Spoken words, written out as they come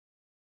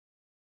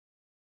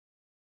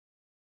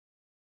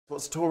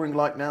What's touring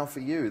like now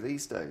for you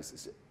these days?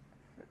 Is it...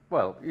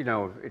 Well, you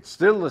know, it's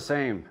still the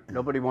same.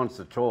 Nobody wants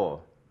to tour.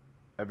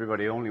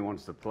 Everybody only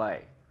wants to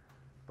play.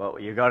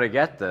 But you got to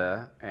get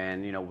there,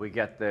 and, you know, we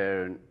get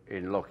there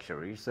in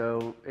luxury,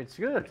 so it's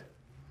good.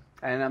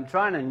 And I'm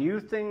trying a new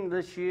thing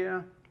this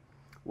year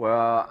where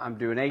I'm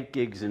doing 8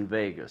 gigs in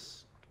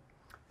Vegas.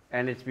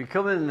 And it's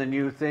becoming the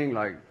new thing,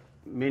 like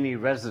mini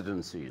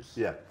residencies.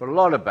 Yeah. For a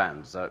lot of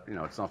bands, you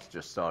know, it's not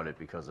just started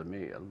because of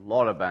me. A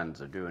lot of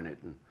bands are doing it.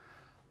 And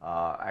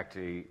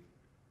actually,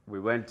 we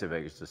went to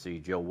Vegas to see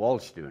Joe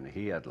Walsh doing it.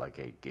 He had like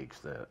 8 gigs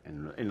there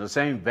in the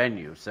same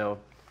venue. So,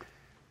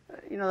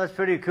 you know, that's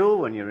pretty cool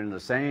when you're in the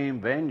same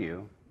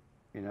venue,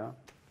 you know.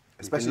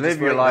 Especially you can live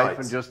just your for 8 life nights.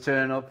 and just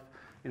turn up,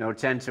 you know,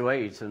 10 to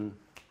 8 and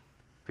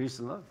peace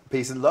and love.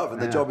 Peace and love,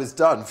 and the job is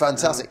done.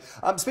 Fantastic.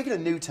 Speaking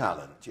of new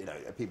talent, you know,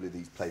 people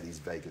who play these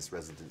Vegas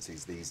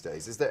residencies these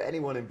days, is there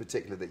anyone in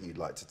particular that you'd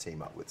like to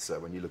team up with, sir,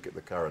 when you look at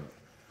the current...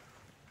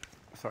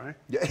 Sorry?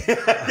 Yes.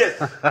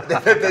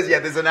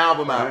 There's an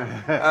album out.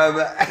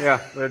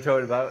 Yeah, we're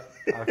talking about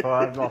it. I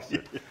thought I'd lost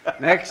it.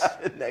 Next.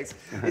 Next.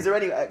 Is there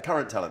any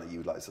current talent that you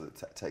would like to sort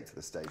of take to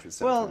the stage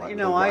with? Well, like you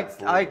know,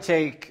 I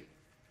take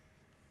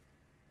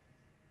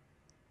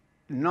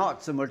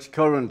not so much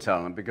current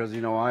talent because,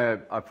 you know,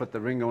 I put the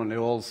Ringo and the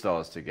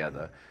All-Stars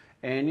together.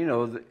 And, you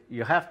know,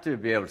 you have to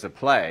be able to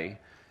play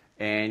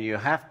and you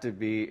have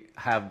to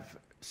have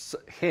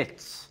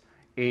hits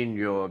in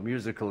your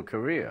musical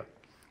career.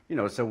 You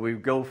know, so we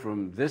go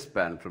from this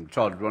band, from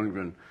Todd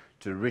Rundgren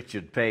to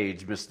Richard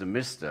Page, Mr.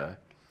 Mister,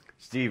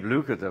 Steve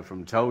Lukather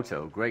from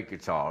Toto, great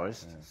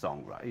guitarist,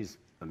 songwriter, he's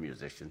a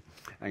musician,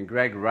 and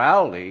Greg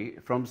Rowley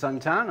from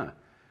Santana.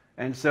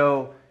 And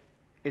so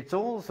it's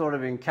all sort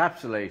of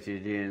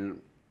encapsulated in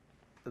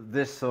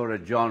this sort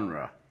of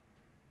genre.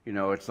 You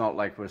know, it's not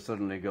like we're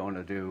suddenly going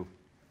to do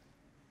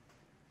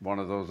one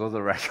of those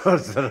other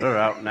records that are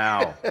out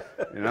now.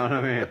 You know what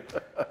I mean?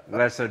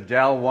 Unless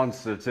Adele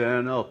wants to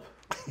turn up.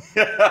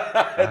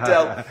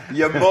 Adele,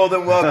 you're more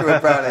than welcome,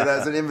 apparently.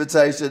 That's an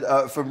invitation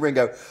from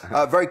Ringo.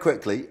 Very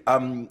quickly,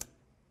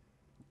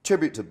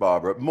 tribute to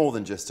Barbara, more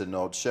than just a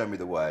nod, show me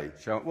the way.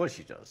 Well,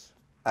 she does.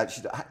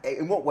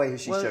 In what way has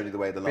she shown you the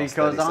way the last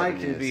Because 37 I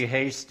years? can be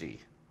hasty,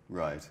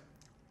 right,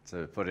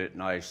 to put it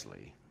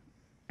nicely,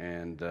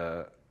 and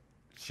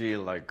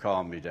she'll like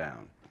calm me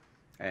down.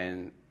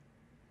 And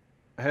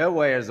her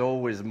way is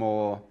always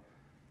more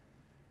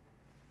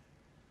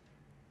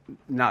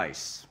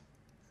nice.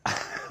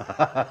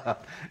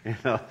 You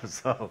know,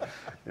 so,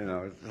 you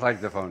know, it's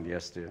like the phone,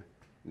 yes dear,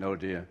 no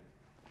dear,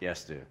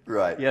 yes dear,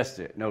 right, yes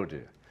dear, no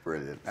dear.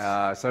 Brilliant.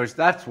 So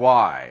that's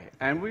why,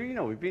 and we, you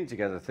know, we've been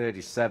together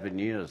 37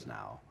 years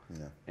now,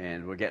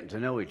 and we're getting to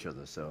know each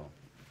other. So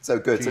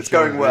good. So it's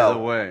going well.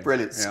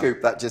 Brilliant. Yeah.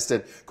 Scoop that just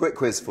in. Quick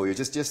quiz for you.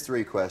 Just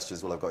 3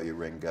 questions. Well, I've got you,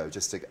 Ringo.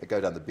 Just to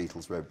go down the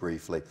Beatles road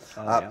briefly.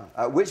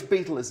 Which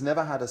Beatle has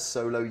never had a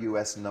solo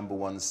US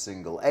 #1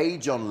 single? A.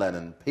 John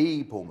Lennon,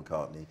 P. Paul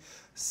McCartney,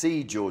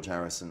 C. George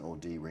Harrison, or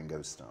D.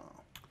 Ringo Starr?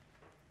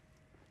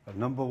 A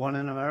 #1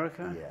 in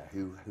America? Yeah.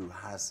 Who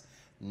has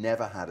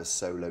never had a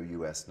solo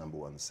US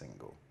 #1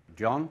 single?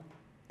 John?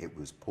 It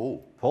was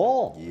Paul.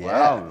 Paul? Yeah.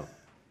 Wow.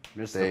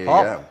 Mr. There you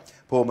Pop. go.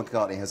 Paul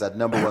McCartney has had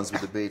 #1s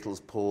with the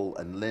Beatles, Paul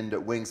and Linda,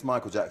 Wings,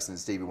 Michael Jackson and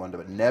Stevie Wonder,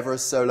 but never a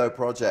solo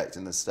project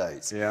in the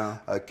States. Yeah.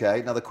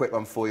 Okay, another quick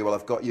one for you while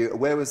I've got you.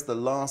 Where was the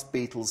last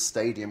Beatles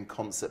stadium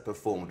concert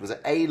performed? Was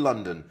it A,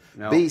 London,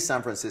 No. B,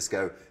 San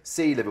Francisco,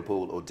 C,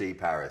 Liverpool, or D,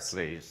 Paris?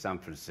 Please, San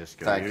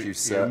Francisco. Thank you,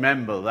 sir. You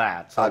remember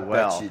that so I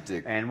well. bet you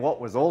do. And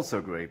what was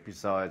also great,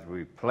 besides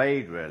we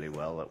played really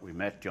well, that we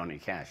met Johnny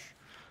Cash.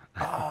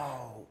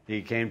 Oh.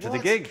 He came to the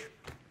What? gig.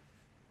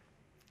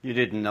 You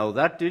didn't know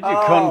that, did you,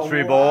 Oh,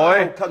 country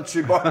wow. boy?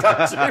 Country boy,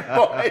 country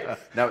boy.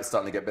 Now it's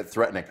starting to get a bit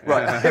threatening.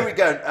 Right, here we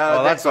go.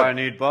 Well, next that's why one. I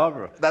need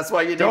Barbara. That's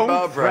why you need Don't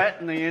Barbara.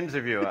 threaten the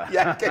interviewer.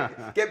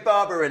 Yeah, get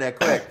Barbara in here,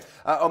 quick.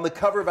 On the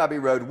cover of Abbey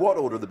Road, what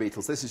order are the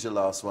Beatles? This is your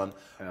last one.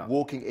 Yeah.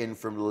 Walking in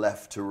from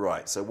left to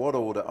right. So what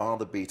order are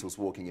the Beatles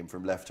walking in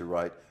from left to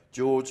right?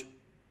 George?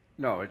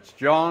 No, it's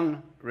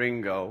John,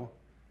 Ringo,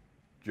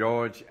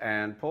 George,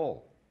 and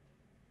Paul.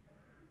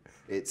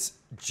 It's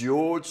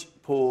George,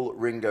 Paul,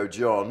 Ringo,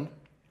 John.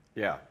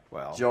 Yeah,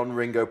 well. John,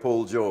 Ringo,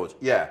 Paul, George.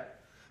 Yeah.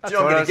 That's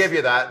John, I'm what going I to give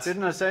you that.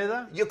 Didn't I say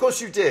that? Of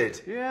course you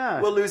did. Yeah.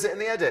 We'll lose it in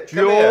the edit.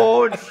 Come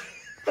George,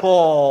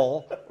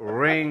 Paul,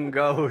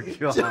 Ringo,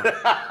 John.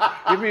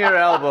 Give me your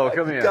elbow.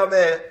 Come here. Come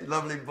here,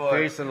 lovely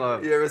boy. Peace and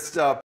love. You're a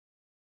star.